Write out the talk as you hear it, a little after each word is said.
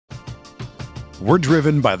We're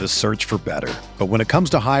driven by the search for better. But when it comes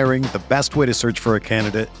to hiring, the best way to search for a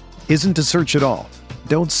candidate isn't to search at all.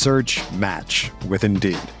 Don't search, match with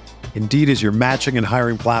Indeed. Indeed is your matching and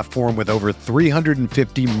hiring platform with over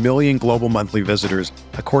 350 million global monthly visitors,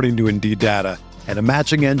 according to Indeed data, and a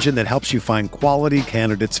matching engine that helps you find quality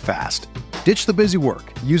candidates fast. Ditch the busy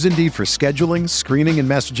work. Use Indeed for scheduling, screening, and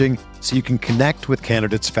messaging so you can connect with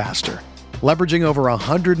candidates faster. Leveraging over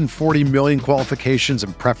 140 million qualifications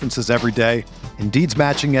and preferences every day, Indeed's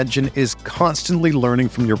matching engine is constantly learning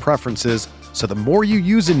from your preferences, so the more you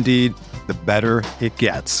use Indeed, the better it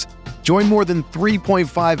gets. Join more than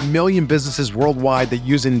 3.5 million businesses worldwide that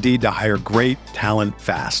use Indeed to hire great talent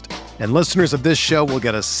fast. And listeners of this show will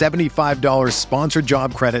get a $75 sponsored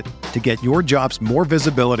job credit to get your jobs more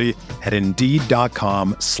visibility at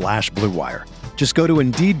Indeed.com/Blue Wire. Just go to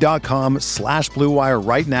Indeed.com/Blue Wire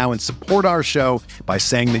right now and support our show by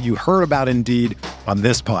saying that you heard about Indeed on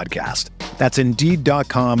this podcast. That's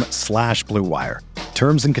Indeed.com/Blue Wire.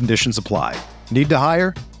 Terms and conditions apply. Need to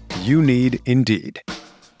hire? You need Indeed.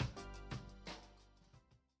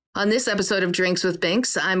 On this episode of Drinks with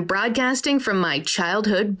Binks, I'm broadcasting from my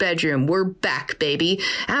childhood bedroom. We're back, baby.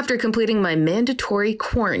 After completing my mandatory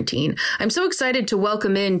quarantine, I'm so excited to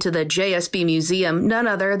welcome into the JSB Museum none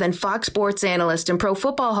other than Fox Sports analyst and Pro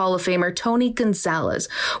Football Hall of Famer Tony Gonzalez.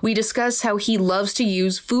 We discuss how he loves to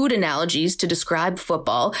use food analogies to describe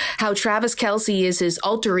football, how Travis Kelce is his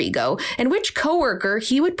alter ego, and which coworker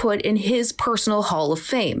he would put in his personal Hall of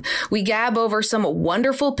Fame. We gab over some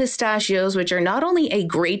wonderful pistachios, which are not only a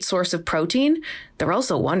great source of protein, they're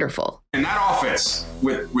also wonderful. And that offense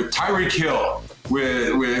with Tyreek Hill,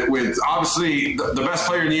 with obviously the best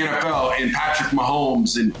player in the NFL in Patrick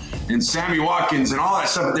Mahomes and Sammy Watkins and all that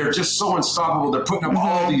stuff, they're just so unstoppable. They're putting up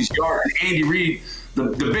all these yards. And Andy Reid, the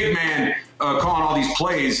big man, calling all these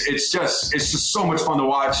plays. It's just so much fun to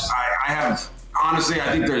watch. I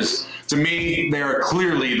think to me, they are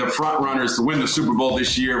clearly the front runners to win the Super Bowl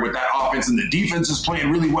this year with that offense, and the defense is playing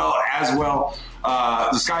really well as well.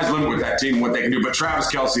 The sky's the limit with that team, what they can do. But Travis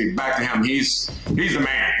Kelce, back to him, he's the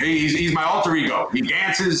man. He's my alter ego. He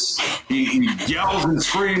dances, he yells and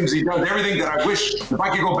screams. He does everything that I wish, if I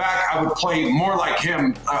could go back, I would play more like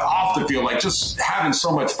him off the field, like just having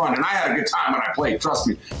so much fun. And I had a good time when I played, trust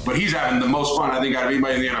me. But he's having the most fun, I think, out of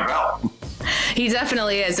anybody in the NFL. He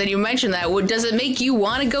definitely is. And you mentioned that. Does it make you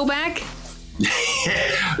want to go back?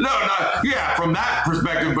 From that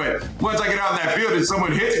perspective, but once I get out in that field and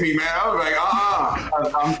someone hits me, man, I was like,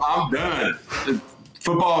 I'm done.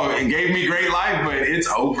 Football gave me great life, but it's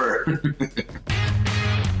over.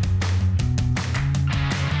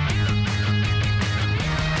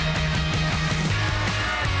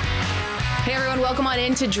 Hey everyone, welcome on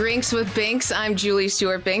into Drinks with Binks. I'm Julie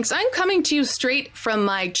Stewart Binks. I'm coming to you straight from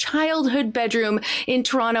my childhood bedroom in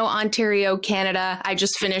Toronto, Ontario, Canada. I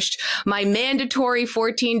just finished my mandatory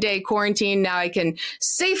 14-day quarantine. Now I can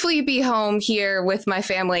safely be home here with my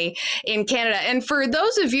family in Canada. And for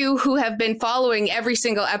those of you who have been following every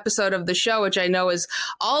single episode of the show, which I know is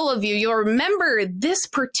all of you, you'll remember this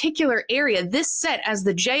particular area, this set as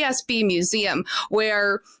the JSB Museum,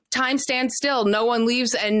 where time stands still. No one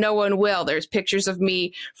leaves and no one will. There's pictures of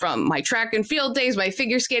me from my track and field days, my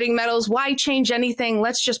figure skating medals. Why change anything?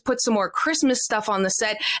 Let's just put some more Christmas stuff on the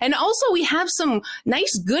set. And also we have some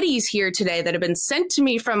nice goodies here today that have been sent to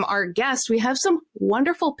me from our guests. We have some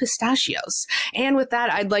wonderful pistachios. And with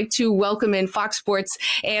that, I'd like to welcome in Fox Sports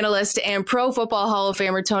analyst and Pro Football Hall of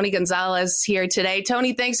Famer Tony Gonzalez here today.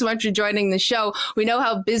 Tony, thanks so much for joining the show. We know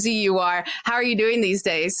how busy you are. How are you doing these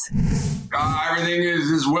days? Everything is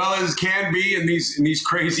as well as can be in these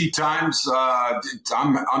crazy times.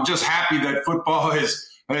 I'm just happy that football has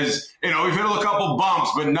we've hit a couple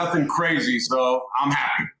bumps, but nothing crazy. So I'm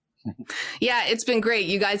happy. Yeah, it's been great.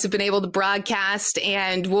 You guys have been able to broadcast,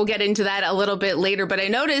 and we'll get into that a little bit later. But I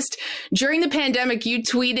noticed during the pandemic, you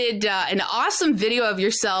tweeted an awesome video of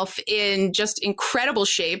yourself in just incredible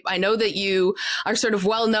shape. I know that you are sort of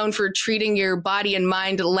well known for treating your body and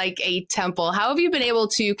mind like a temple. How have you been able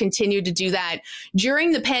to continue to do that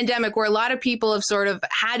during the pandemic, where a lot of people have sort of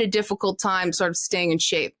had a difficult time sort of staying in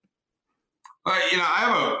shape?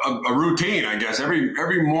 I have a routine, I guess.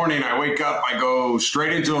 Every morning I wake up, I go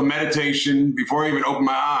straight into a meditation before I even open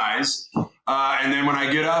my eyes. And then when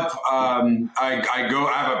I get up, I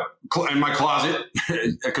have in my closet,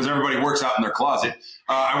 because everybody works out in their closet.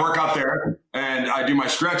 I work out there and I do my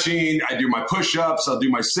stretching. I do my push-ups. I'll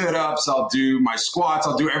do my sit-ups. I'll do my squats.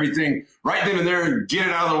 I'll do everything right then and there and get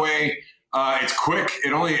it out of the way. It's quick.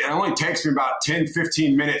 It only takes me about 10,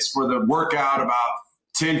 15 minutes for the workout, about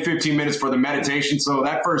 10, 15 minutes for the meditation. So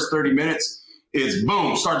that first 30 minutes is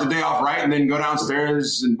boom, start the day off right, and then go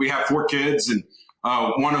downstairs. And we have 4 kids, and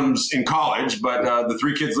one of them's in college, but the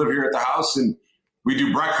 3 kids live here at the house, and we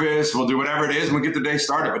do breakfast. We'll do whatever it is, and we get the day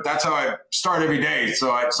started. But that's how I start every day.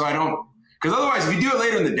 So I don't, because otherwise, if you do it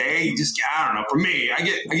later in the day, you just, I don't know. For me, I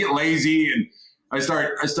get lazy, and I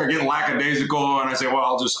start getting lackadaisical, and I say, well,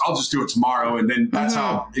 I'll just do it tomorrow, and then that's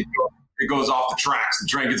how it goes off the tracks. The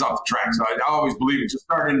train gets off the tracks. So I always believe in just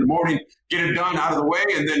starting in the morning, get it done out of the way,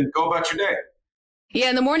 and then go about your day. Yeah,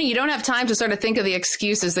 in the morning, you don't have time to sort of think of the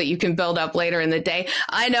excuses that you can build up later in the day.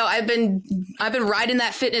 I know I've been riding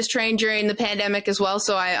that fitness train during the pandemic as well,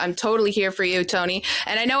 so I'm totally here for you, Tony.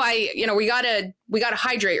 And I know we gotta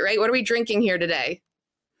hydrate, right? What are we drinking here today?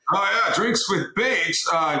 Oh yeah, drinks with Binks.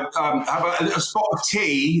 How about a spot of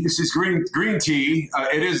tea? This is green tea.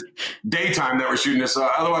 It is daytime that we're shooting this.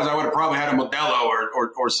 Otherwise, I would have probably had a Modelo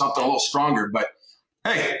or something a little stronger, but.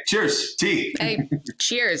 Hey, cheers, tea. Hey,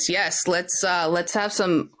 cheers. Yes, let's have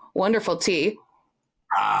some wonderful tea.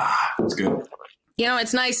 That's good.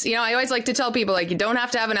 It's nice. I always like to tell people, like, you don't have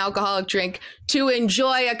to have an alcoholic drink to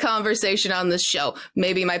enjoy a conversation on this show.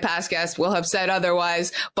 Maybe my past guests will have said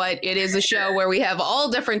otherwise, but it is a show where we have all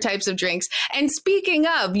different types of drinks. And speaking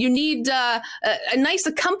of, you need a nice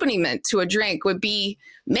accompaniment to a drink would be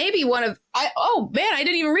maybe one of, I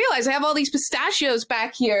didn't even realize I have all these pistachios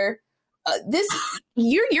back here.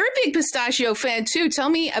 You're a big pistachio fan too.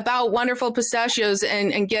 Tell me about Wonderful Pistachios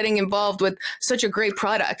and getting involved with such a great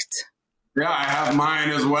product. Yeah, I have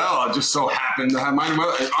mine as well. I just so happen to have mine.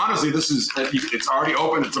 Honestly, it's already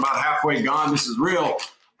open. It's about halfway gone. This is real.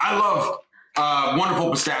 I love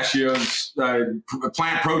Wonderful Pistachios,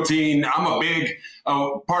 plant protein. I'm a big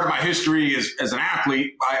part of my history as an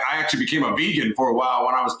athlete. I actually became a vegan for a while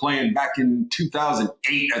when I was playing back in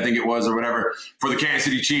 2008, I think it was, or whatever, for the Kansas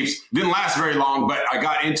City Chiefs. Didn't last very long, but I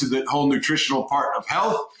got into the whole nutritional part of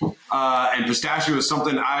health. And pistachio is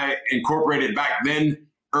something I incorporated back then,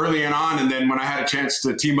 early on. And then when I had a chance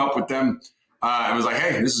to team up with them, it was like,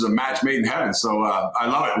 hey, this is a match made in heaven. So I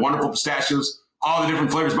love it. Wonderful Pistachios. All the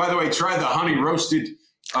different flavors. By the way, try the honey roasted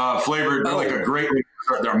flavor. They're like a great,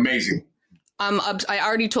 they're amazing. I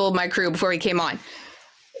already told my crew before we came on.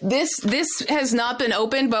 This has not been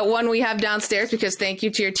opened, but one we have downstairs, because thank you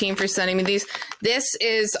to your team for sending me these. This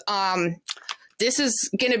is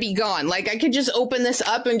going to be gone. Like, I could just open this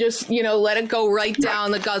up and just, let it go right down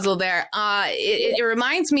the guzzle there. It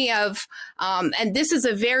reminds me of, and this is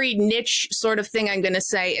a very niche sort of thing I'm going to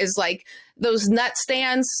say, is like those nut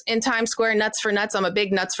stands in Times Square, Nuts for Nuts. I'm a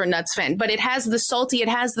big Nuts for Nuts fan, but it has the salty, it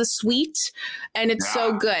has the sweet, and it's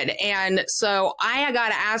so good. And so I got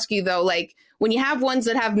to ask you though, like when you have ones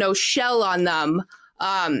that have no shell on them,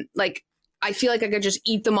 like, I feel like I could just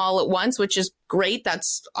eat them all at once, which is great.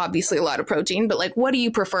 That's obviously a lot of protein, but like, what do you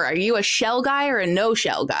prefer? Are you a shell guy or a no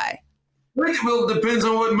shell guy? Well, it depends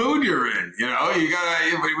on what mood you're in. You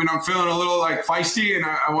gotta, when I'm feeling a little like feisty and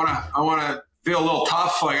I want to feel a little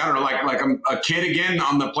tough, like, I don't know, like I'm a kid again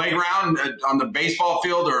on the playground, on the baseball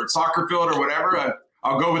field or soccer field or whatever,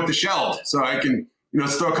 I'll go with the shelled so I can,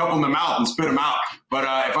 just throw a couple in the mouth and spit them out. But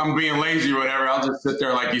if I'm being lazy or whatever, I'll just sit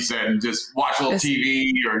there, like you said, and just watch a little TV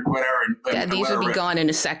or whatever. These would be gone in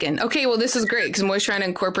a second. Okay, well, this is great because I'm always trying to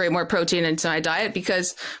incorporate more protein into my diet,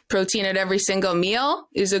 because protein at every single meal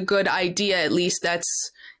is a good idea. At least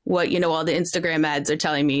that's what, all the Instagram ads are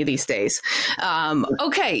telling me these days.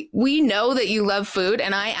 Okay, we know that you love food.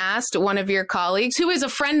 And I asked one of your colleagues, who is a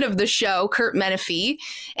friend of the show, Kurt Menefee,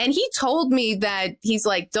 and he told me that he's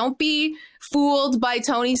like, don't be fooled by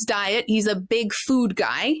Tony's diet. He's a big food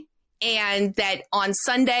guy. And that on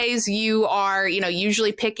Sundays you are,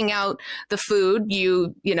 usually picking out the food.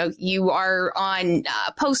 You are on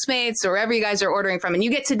Postmates or wherever you guys are ordering from, and you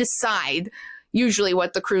get to decide usually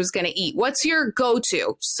what the crew's going to eat. What's your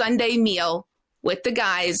go-to Sunday meal with the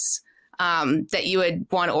guys that you would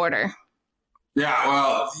want to order? Yeah,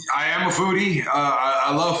 well, I am a foodie.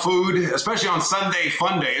 I love food, especially on Sunday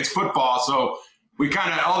fun day. It's football, so we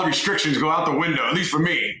kind of, all the restrictions go out the window, at least for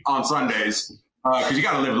me on Sundays, because you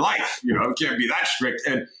got to live life. It can't be that strict.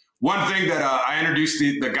 And one thing that I introduced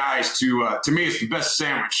the guys to me, it's the best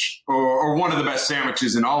sandwich, or one of the best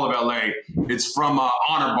sandwiches in all of LA. It's from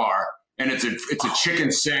Honor Bar. And it's a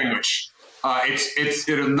chicken sandwich.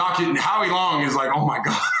 It'll knock it. Howie Long is like, oh my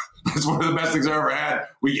God, that's one of the best things I've ever had.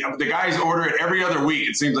 The guys order it every other week.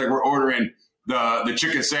 It seems like we're ordering the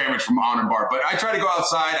chicken sandwich from Honor Bar. But I try to go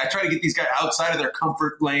outside. I try to get these guys outside of their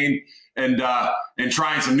comfort lane and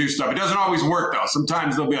trying some new stuff. It doesn't always work though.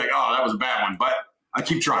 Sometimes they'll be like, oh, that was a bad one. But I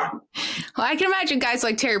keep trying. Well, I can imagine guys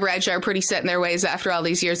like Terry Bradshaw are pretty set in their ways after all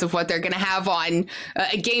these years of what they're going to have on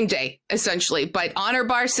a game day, essentially. But Honor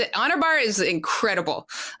Bar is incredible.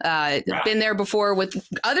 Been there before with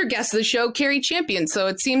other guests of the show, Carrie Champion. So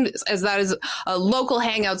it seems as that is a local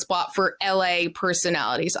hangout spot for LA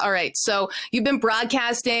personalities. All right. So you've been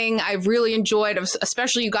broadcasting. I've really enjoyed,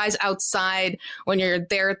 especially you guys outside when you're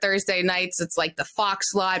there Thursday nights. It's like the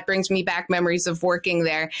Fox lot brings me back memories of working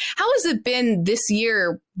there. How has it been this year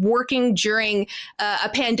working during a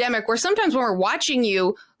pandemic where sometimes when we're watching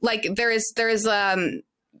you, like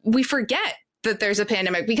we forget that there's a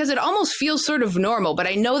pandemic because it almost feels sort of normal, but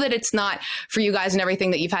I know that it's not for you guys and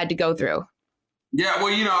everything that you've had to go through. Yeah,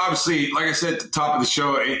 well, obviously, like I said at the top of the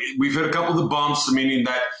show, we've hit a couple of the bumps, meaning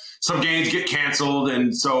that some games get canceled.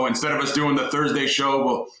 And so instead of us doing the Thursday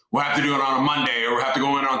show, we'll have to do it on a Monday or we'll have to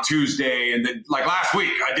go in on Tuesday. And then like last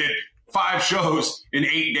week, I did 5 shows in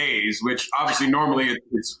 8 days, which obviously normally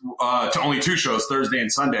it's to only 2 shows, Thursday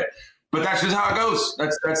and Sunday. But that's just how it goes.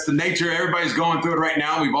 That's the nature. Everybody's going through it right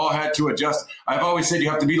now. We've all had to adjust. I've always said you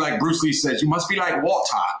have to be like Bruce Lee says. You must be like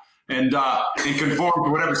Walter and conform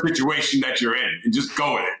to whatever situation that you're in and just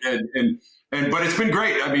go with it. But it's been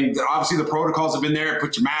great. I mean, obviously the protocols have been there.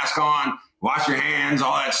 Put your mask on, wash your hands,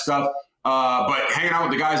 all that stuff. But hanging out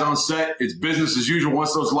with the guys on set, it's business as usual.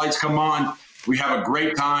 Once those lights come on, we have a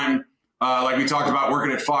great time. Like we talked about,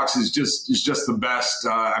 working at Fox is just the best.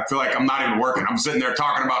 I feel like I'm not even working. I'm sitting there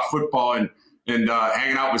talking about football and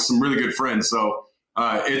hanging out with some really good friends. So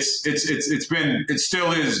it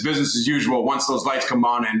still is business as usual once those lights come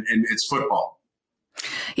on and it's football.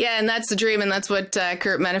 Yeah, and that's the dream, and that's what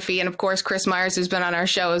Kurt Menefee and, of course, Chris Myers, who's been on our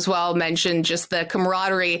show as well, mentioned, just the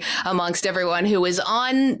camaraderie amongst everyone who is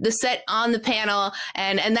on the set, on the panel,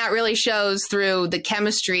 and that really shows through the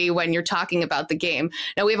chemistry when you're talking about the game.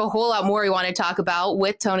 Now, we have a whole lot more we want to talk about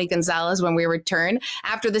with Tony Gonzalez when we return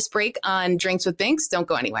after this break on Drinks with Binks. Don't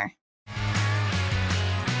go anywhere.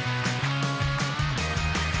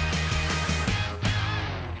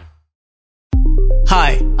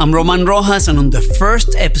 Hi, I'm Roman Rojas, and on the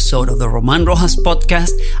first episode of the Roman Rojas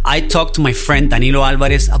podcast, I talked to my friend Danilo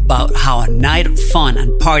Alvarez about how a night of fun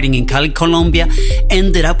and partying in Cali, Colombia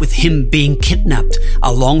ended up with him being kidnapped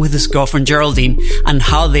along with his girlfriend Geraldine, and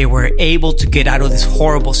how they were able to get out of this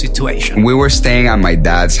horrible situation. We were staying at my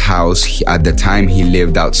dad's house. At the time, he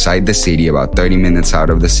lived outside the city, about 30 minutes out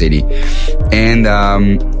of the city.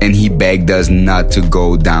 And he begged us not to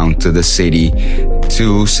go down to the city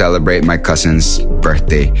to celebrate my cousin's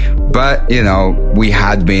birthday. But, we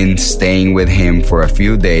had been staying with him for a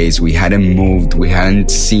few days. We hadn't moved. We hadn't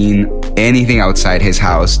seen anything outside his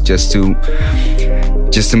house just to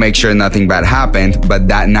make sure nothing bad happened. But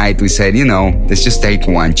that night we said, let's just take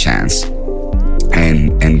one chance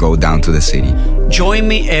and go down to the city. Join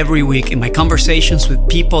me every week in my conversations with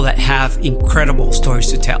people that have incredible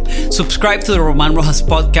stories to tell. Subscribe to the Roman Rojas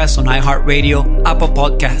podcast on iHeartRadio, Apple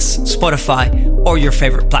Podcasts, Spotify, or your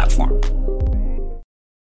favorite platform.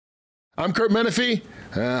 I'm Kurt Menefee.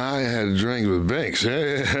 I had a drink with Binks.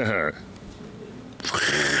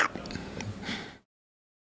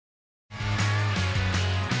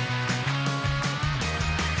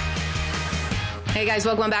 Hey guys,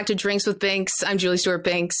 welcome back to Drinks with Binks. I'm Julie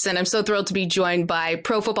Stewart-Binks, and I'm so thrilled to be joined by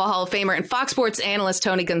Pro Football Hall of Famer and Fox Sports analyst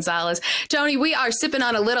Tony Gonzalez. Tony, we are sipping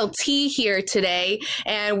on a little tea here today,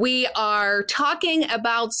 and we are talking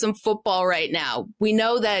about some football right now. We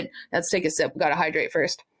know that, let's take a sip. We got to hydrate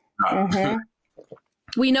first. Mm-hmm.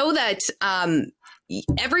 We know that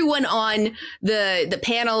everyone on the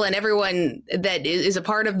panel and everyone that is a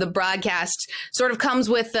part of the broadcast sort of comes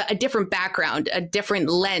with a different background, a different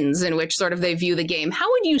lens in which sort of they view the game. How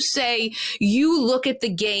would you say you look at the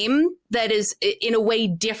game that is in a way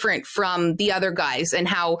different from the other guys and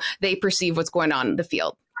how they perceive what's going on in the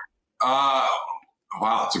field?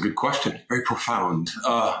 Wow, that's a good question. Very profound.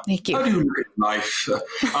 Thank you. How do you look at life?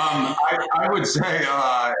 I would say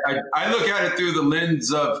I look at it through the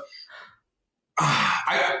lens of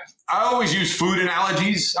I always use food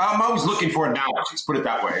analogies. I'm always looking for analogies, put it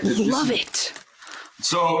that way. Love it.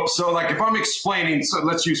 So like if I'm explaining, so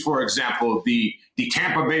let's use, for example, the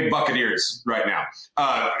Tampa Bay Buccaneers right now.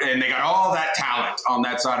 And they got all that talent on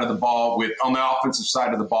that side of the ball on the offensive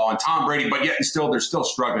side of the ball and Tom Brady, but yet and still, they're still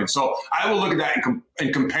struggling. So I will look at that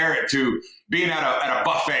and compare it to being at a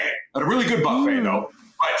buffet, at a really good buffet though.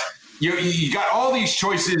 But you got all these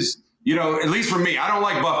choices. At least for me, I don't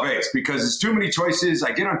like buffets because it's too many choices.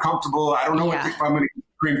 I get uncomfortable. I don't know if I'm going to get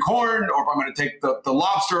cream corn or if I'm going to take the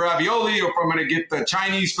lobster ravioli or if I'm going to get the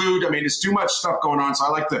Chinese food. I mean, it's too much stuff going on. So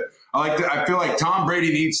I feel like Tom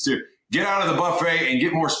Brady needs to get out of the buffet and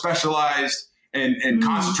get more specialized and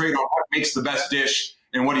concentrate on what makes the best dish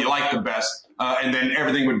and what do you like the best, and then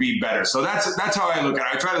everything would be better. So that's how I look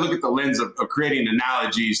at it. I try to look at the lens of creating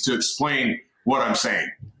analogies to explain what I'm saying.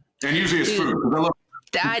 And usually it's food. I love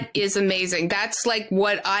that is amazing. That's like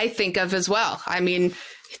what I think of as well. I mean,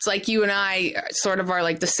 it's like you and I sort of are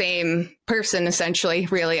like the same person, essentially,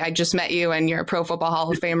 really. I just met you and you're a Pro Football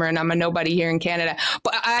Hall of Famer and I'm a nobody here in Canada.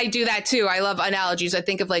 But I do that too. I love analogies. I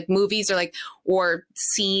think of like movies or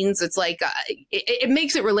scenes. It's like it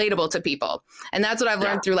makes it relatable to people. And that's what I've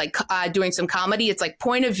learned through like doing some comedy. It's like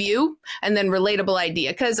point of view and then relatable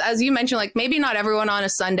idea. Because as you mentioned, like maybe not everyone on a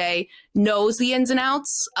Sunday knows the ins and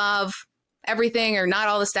outs of everything, or not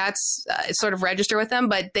all the stats sort of register with them,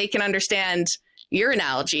 but they can understand your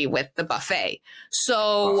analogy with the buffet.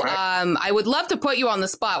 So I would love to put you on the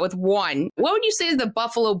spot with one. What would you say is the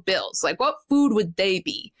Buffalo Bills? Like, what food would they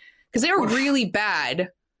be? Because they were really bad,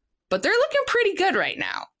 but they're looking pretty good right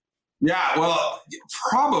now. Yeah, well,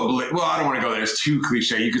 probably. Well, I don't want to go there. It's too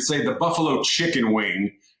cliche. You could say the Buffalo chicken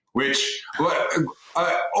wing, which, all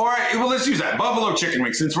right, well, let's use that. Buffalo chicken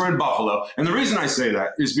wing, since we're in Buffalo. And the reason I say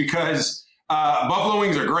that is because buffalo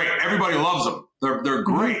wings are great. Everybody loves them. They're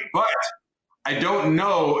great, but I don't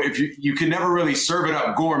know if you can never really serve it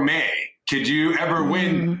up gourmet. Could you ever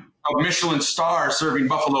win a Michelin star serving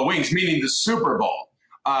buffalo wings, meaning the Super Bowl?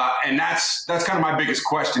 And that's kind of my biggest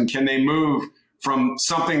question. Can they move from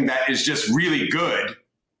something that is just really good?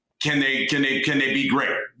 Can they be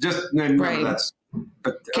great? Just right. That's.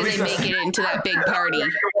 Can they make it into that big party?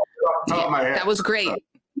 That was great.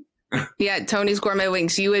 Yeah, Tony's Gourmet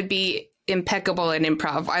Wings. You would be impeccable in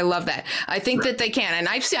improv. I love that. I think that they can, and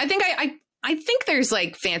I think there's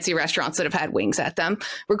like fancy restaurants that have had wings at them.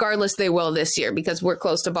 Regardless, they will this year because we're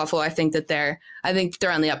close to Buffalo. I think they're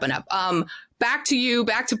on the up and up. Back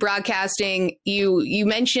to broadcasting. You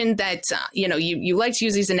mentioned that you like to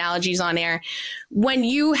use these analogies on air. When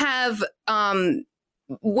you have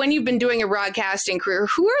when you've been doing a broadcasting career,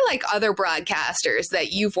 who are like other broadcasters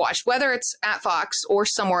that you've watched, whether it's at Fox or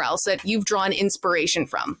somewhere else, that you've drawn inspiration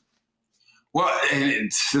from? Well,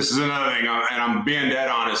 and this is another thing, and I'm being dead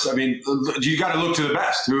honest. I mean, you got to look to the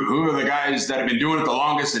best. Who are the guys that have been doing it the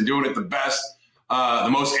longest and doing it the best, the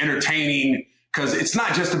most entertaining? Because it's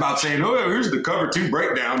not just about saying, oh, here's the cover 2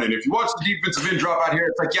 breakdown. And if you watch the defensive end drop out here,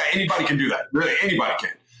 it's like, yeah, anybody can do that. Really, anybody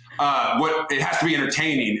can. It has to be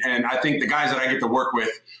entertaining. And I think the guys that I get to work with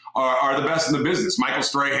are the best in the business. Michael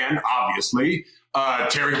Strahan, obviously.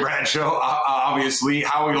 Terry Bradshaw, obviously.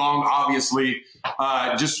 Howie Long, obviously.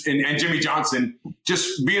 And Jimmy Johnson.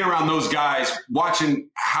 Just being around those guys, watching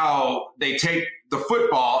how they take the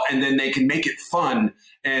football and then they can make it fun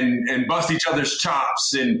and bust each other's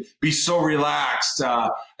chops and be so relaxed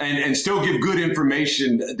and still give good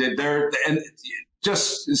information. That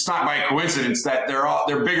it's not by coincidence that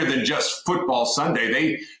they're bigger than just football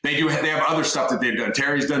Sunday. They have other stuff that they've done.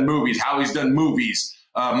 Terry's done movies. Howie's done movies.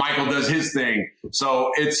 Michael does his thing.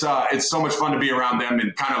 So it's so much fun to be around them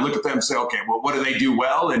and kind of look at them and say, okay, well, what do they do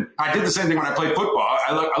well? And I did the same thing when I played football.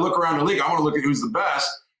 I look around the league. I want to look at who's the best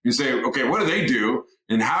and say, okay, what do they do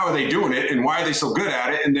and how are they doing it and why are they so good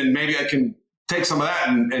at it? And then maybe I can take some of that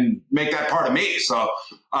and make that part of me. So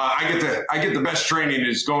I get the best training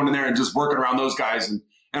is going in there and just working around those guys. And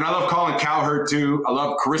I love Colin Cowherd too. I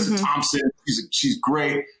love Carissa Thompson. She's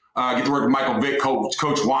great. I get to work with Michael Vick, Coach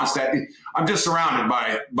Wannstedt. I'm just surrounded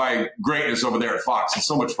by greatness over there at Fox. It's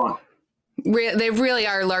so much fun. They really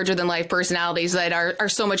are larger than life personalities that are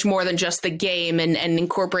so much more than just the game and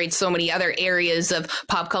incorporate so many other areas of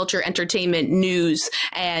pop culture, entertainment, news,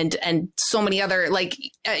 and so many other, like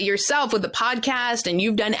yourself with the podcast, and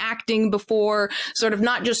you've done acting before, sort of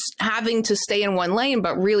not just having to stay in one lane,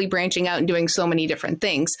 but really branching out and doing so many different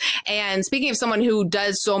things. And speaking of someone who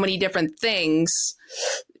does so many different things,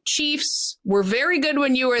 Chiefs were very good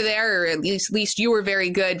when you were there, or at least you were very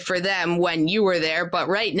good for them when you were there. But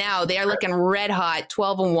right now they are looking red hot,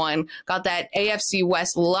 12-1, got that AFC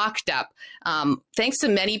West locked up. Thanks to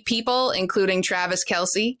many people, including Travis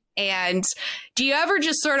Kelce. And do you ever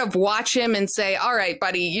just sort of watch him and say, all right,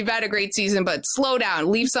 buddy, you've had a great season, but slow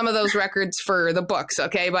down, leave some of those records for the books.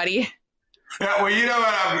 Okay, buddy? Yeah, well, you know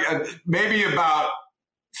what? Maybe about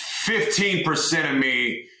 15% of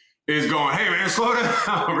me is going, hey, man, slow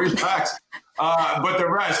down, relax. But the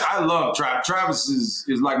rest, I love Travis. Travis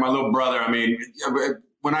is like my little brother. I mean,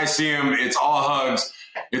 when I see him, it's all hugs.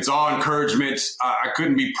 It's all encouragement. I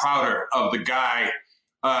couldn't be prouder of the guy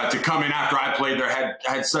to come in after I played there.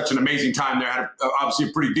 Had such an amazing time there. Had obviously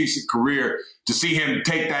a pretty decent career. To see him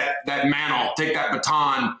take that mantle, take that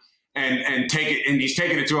baton, and take it, and he's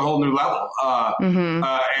taking it to a whole new level. And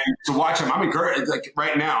to watch him, I'm encouraged. Like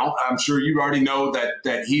right now, I'm sure you already know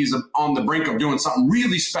that he's on the brink of doing something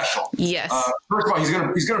really special. Yes. First of all, he's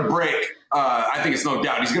gonna break. I think it's no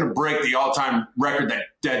doubt he's gonna break the all-time record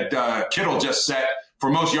that Kittle just set for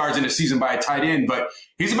most yards in a season by a tight end. But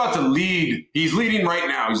he's about to lead. He's leading right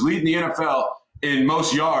now. He's leading the NFL in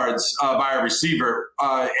most yards by a receiver.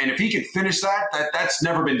 And if he can finish that's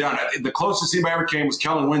never been done. The closest anybody ever came was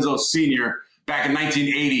Kellen Winslow Sr. back in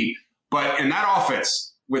 1980. But in that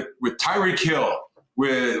offense, with Tyreek Hill,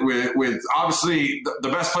 with obviously the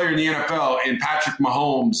best player in the NFL in Patrick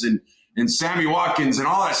Mahomes and Sammy Watkins and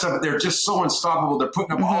all that stuff, they're just so unstoppable. They're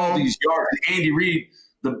putting up all these yards. And Andy Reid,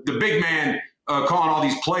 the big man, calling all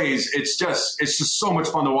these plays. It's just so much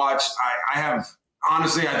fun to watch. I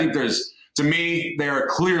think to me, they are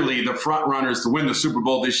clearly the front runners to win the Super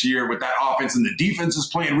Bowl this year with that offense, and the defense is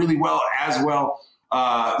playing really well as well.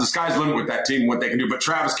 The sky's the limit with that team, what they can do. But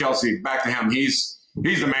Travis Kelce, back to him, he's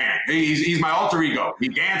the man. He's my alter ego. He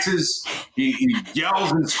dances, he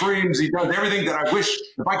yells and screams. He does everything that I wish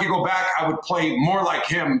if I could go back, I would play more like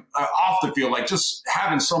him off the field, like just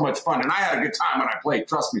having so much fun. And I had a good time when I played,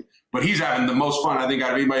 trust me. But he's having the most fun, I think,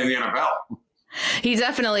 out of anybody in the NFL. He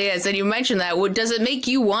definitely is. And you mentioned that. Does it make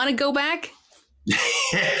you want to go back?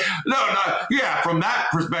 From that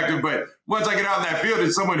perspective. But once I get out in that field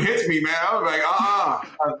and someone hits me, man, I was like,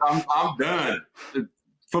 I'm done.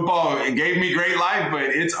 Football gave me great life, but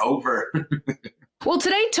it's over. Well,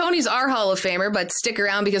 today, Tony's our Hall of Famer, but stick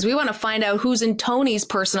around because we want to find out who's in Tony's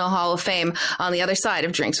personal Hall of Fame on the other side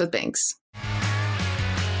of Drinks with Binks.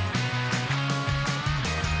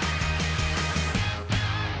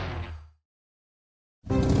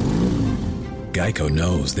 Geico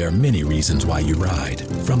knows there are many reasons why you ride.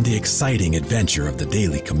 From the exciting adventure of the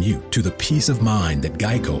daily commute to the peace of mind that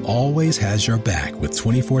Geico always has your back with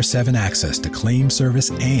 24/7 access to claim service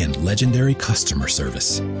and legendary customer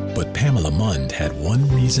service. But Pamela Mund had one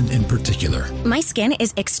reason in particular. My skin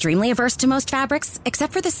is extremely averse to most fabrics,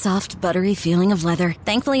 except for the soft, buttery feeling of leather.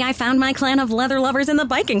 Thankfully, I found my clan of leather lovers in the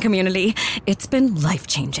biking community. It's been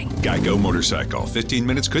life-changing. Geico Motorcycle. 15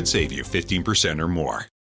 minutes could save you 15% or more.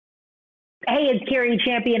 Hey, it's Carrie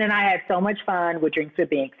Champion, and I had so much fun with Drinks with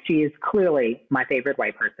Binks. She is clearly my favorite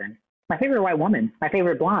white person, my favorite white woman, my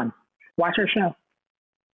favorite blonde. Watch her show.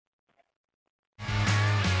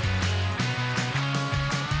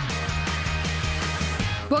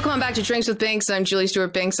 Welcome on back to Drinks with Binks. I'm Julie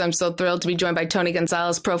Stewart-Binks. I'm so thrilled to be joined by Tony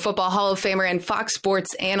Gonzalez, Pro Football Hall of Famer and Fox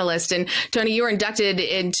Sports analyst. And Tony, you were inducted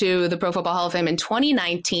into the Pro Football Hall of Fame in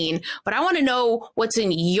 2019, but I want to know what's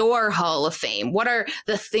in your Hall of Fame. What are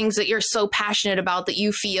the things that you're so passionate about that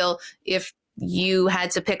you feel if you had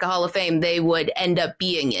to pick a Hall of Fame, they would end up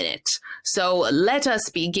being in it? So let us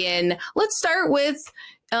begin. Let's start with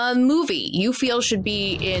a movie you feel should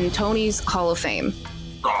be in Tony's Hall of Fame.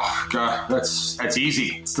 Oh, God, that's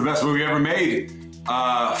easy. It's the best movie ever made.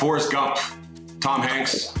 Forrest Gump, Tom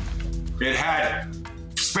Hanks. It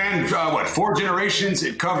spanned, 4 generations.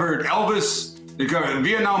 It covered Elvis. It covered the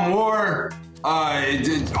Vietnam War. It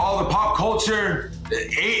did all the pop culture.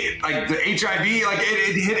 Like the HIV,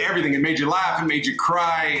 it hit everything. It made you laugh. It made you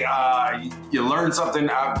cry. You learned something.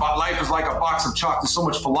 Life is like a box of chocolates. So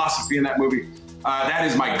much philosophy in that movie. That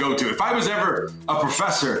is my go-to. If I was ever a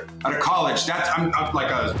professor at a college, I'm like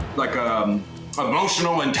a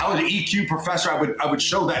emotional, intelligent EQ professor. I would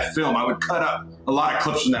show that film. I would cut up a lot of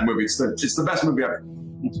clips from that movie. It's the best movie ever.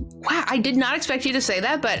 Wow, I did not expect you to say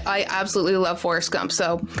that, but I absolutely love Forrest Gump,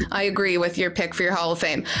 so I agree with your pick for your Hall of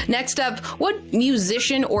Fame. Next up, what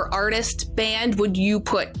musician or artist band would you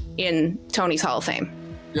put in Tony's Hall of Fame?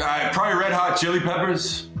 Yeah, probably Red Hot Chili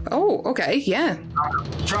Peppers. Oh, okay, yeah.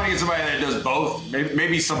 I'm trying to get somebody that does both.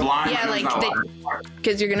 Maybe Sublime. Yeah,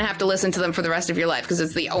 because you're going to have to listen to them for the rest of your life because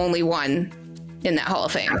it's the only one in that Hall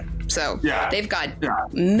of Fame. So they've got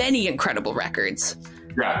many incredible records.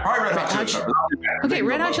 Yeah, probably Red Hot Chili Peppers. Okay,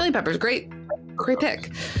 Red Hot Chili Peppers. Great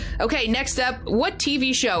pick. Okay, next up, what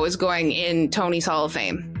TV show is going in Tony's Hall of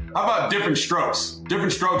Fame? How about Different Strokes?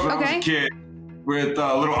 Different Strokes when I was a kid. With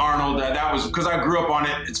Little Arnold, that was because I grew up on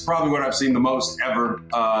it. It's probably what I've seen the most ever.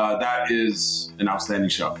 That is an outstanding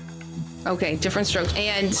show. Okay, Different Strokes.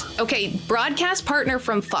 And okay, broadcast partner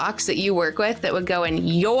from Fox that you work with that would go in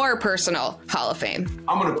your personal Hall of Fame.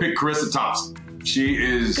 I'm gonna pick Carissa Thompson. She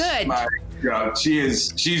is good.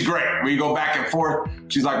 She's great. We go back and forth.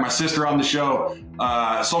 She's like my sister on the show.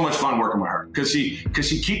 So much fun working with her because she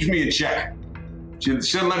keeps me in check. She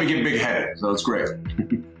doesn't let me get big headed, so it's great.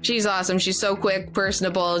 She's awesome. She's so quick,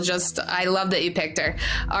 personable. I love that you picked her.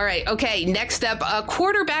 All right. Okay. Next up, a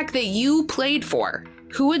quarterback that you played for.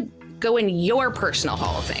 Who would go in your personal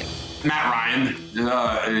Hall of Fame? Matt Ryan.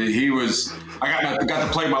 I got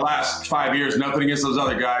to play my last 5 years. Nothing against those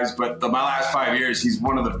other guys, but my last 5 years, he's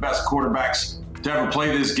one of the best quarterbacks to ever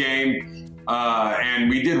play this game. And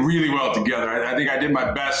we did really well together. I think I did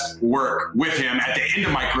my best work with him at the end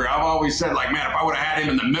of my career. I've always said, like, man, if I would have had him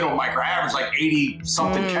in the middle of my career, I averaged like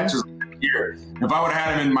 80-something catches a year. If I would have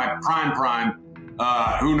had him in my prime,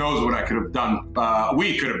 who knows what I could have done,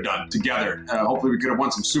 we could have done together. Hopefully we could have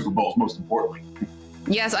won some Super Bowls, most importantly.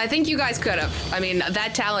 Yes, I think you guys could have. I mean,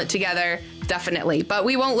 that talent together, definitely. But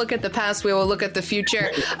we won't look at the past. We will look at the future.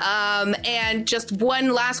 And just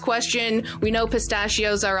one last question. We know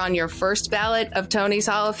pistachios are on your first ballot of Tony's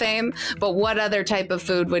Hall of Fame, but what other type of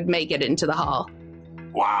food would make it into the Hall?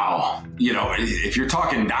 Wow. If you're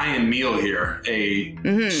talking dying meal here, a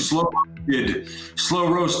slow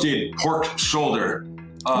roasted pork shoulder,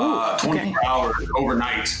 24 hours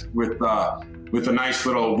overnight with a nice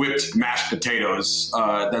little whipped mashed potatoes.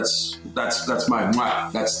 That's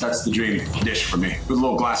the dream dish for me. With a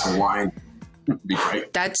little glass of wine. Be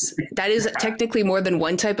great. That is technically more than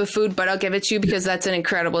one type of food, but I'll give it to you because that's an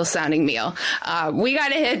incredible sounding meal. We got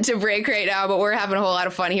to hit to break right now, but we're having a whole lot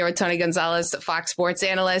of fun here with Tony Gonzalez, Fox Sports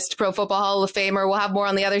analyst, Pro Football Hall of Famer. We'll have more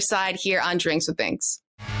on the other side here on Drinks with Binks.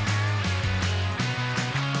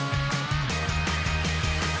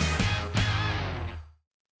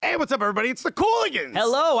 Hey, what's up, everybody? It's the Cooligans.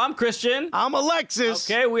 Hello, I'm Christian. I'm Alexis.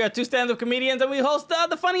 Okay, we are two stand-up comedians, and we host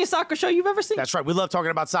the funniest soccer show you've ever seen. That's right. We love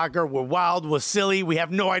talking about soccer. We're wild. We're silly. We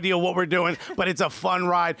have no idea what we're doing, but it's a fun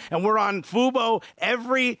ride. And we're on Fubo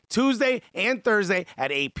every Tuesday and Thursday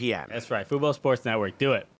at 8 p.m. That's right. Fubo Sports Network.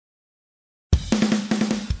 Do it.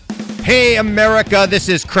 Hey, America, this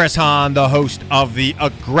is Chris Hahn, the host of the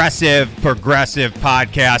Aggressive Progressive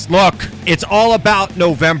podcast. Look, it's all about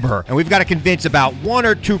November, and we've got to convince about 1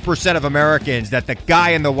 or 2% of Americans that the guy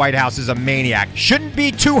in the White House is a maniac. Shouldn't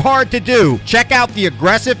be too hard to do. Check out the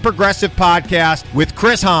Aggressive Progressive podcast with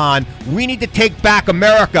Chris Hahn. We need to take back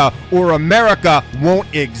America, or America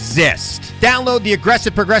won't exist. Download the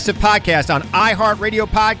Aggressive Progressive podcast on iHeartRadio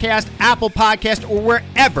Podcast, Apple Podcast, or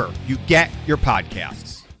wherever you get your podcasts.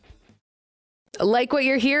 Like what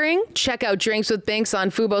you're hearing? Check out Drinks with Binks on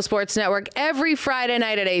Fubo Sports Network every Friday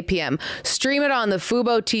night at 8 p.m. Stream it on the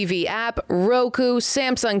Fubo TV app, Roku,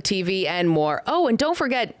 Samsung TV, and more. Oh, and don't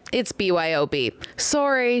forget, it's BYOB.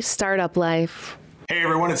 Sorry, startup life. Hey,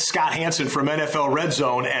 everyone, it's Scott Hansen from NFL Red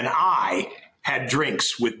Zone, and I had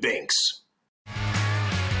Drinks with Binks.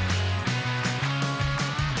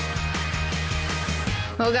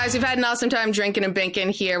 Well, guys, we've had an awesome time drinking and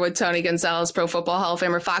binking here with Tony Gonzalez, Pro Football Hall of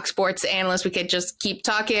Famer, Fox Sports analyst. We could just keep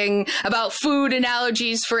talking about food and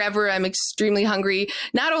allergies forever. I'm extremely hungry.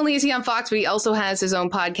 Not only is he on Fox, but he also has his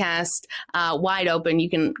own podcast, Wide Open.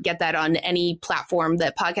 You can get that on any platform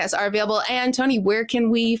that podcasts are available. And Tony, where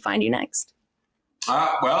can we find you next?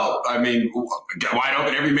 Well, I mean, Wide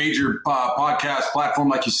Open, every major podcast platform,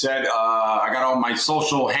 like you said. I got all my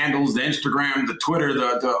social handles, the Instagram, the Twitter,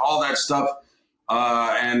 the all that stuff.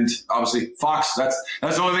 And obviously Fox, that's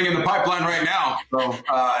the only thing in the pipeline right now. So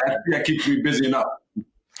that keeps me busy enough.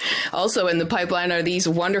 Also in the pipeline are these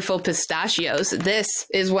wonderful pistachios. This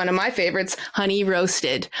is one of my favorites, honey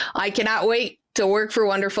roasted. I cannot wait to work for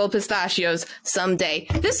Wonderful Pistachios someday.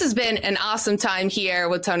 This has been an awesome time here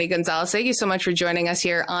with Tony Gonzalez. Thank you so much for joining us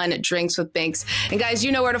here on Drinks with Binks. And guys,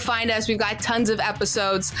 you know where to find us. We've got tons of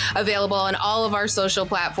episodes available on all of our social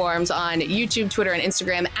platforms on YouTube, Twitter, and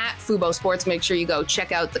Instagram at Fubo Sports. Make sure you go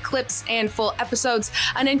check out the clips and full episodes.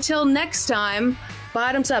 And until next time,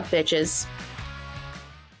 bottoms up, bitches.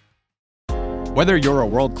 Whether you're a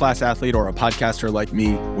world-class athlete or a podcaster like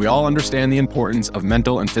me, we all understand the importance of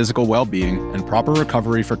mental and physical well-being and proper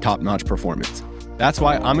recovery for top-notch performance. That's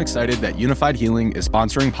why I'm excited that Unified Healing is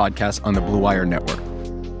sponsoring podcasts on the Blue Wire Network.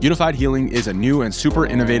 Unified Healing is a new and super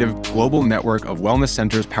innovative global network of wellness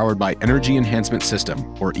centers powered by Energy Enhancement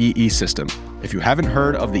System, or EE System. If you haven't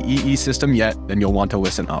heard of the EE System yet, then you'll want to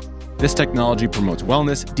listen up. This technology promotes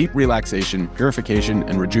wellness, deep relaxation, purification,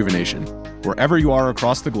 and rejuvenation. Wherever you are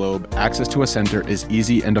across the globe, access to a center is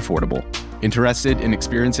easy and affordable. Interested in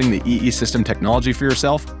experiencing the EE System technology for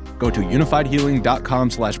yourself? Go to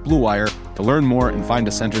unifiedhealing.com/bluewire to learn more and find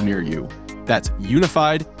a center near you. That's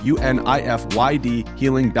unified, UNIFYD,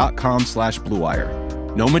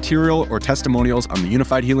 healing.com/bluewire. No material or testimonials on the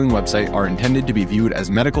Unified Healing website are intended to be viewed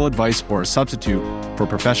as medical advice or a substitute for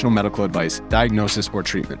professional medical advice, diagnosis, or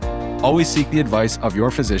treatment. Always seek the advice of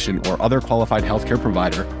your physician or other qualified healthcare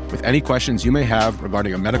provider with any questions you may have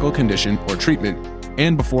regarding a medical condition or treatment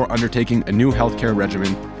and before undertaking a new healthcare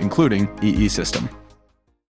regimen, including EE System.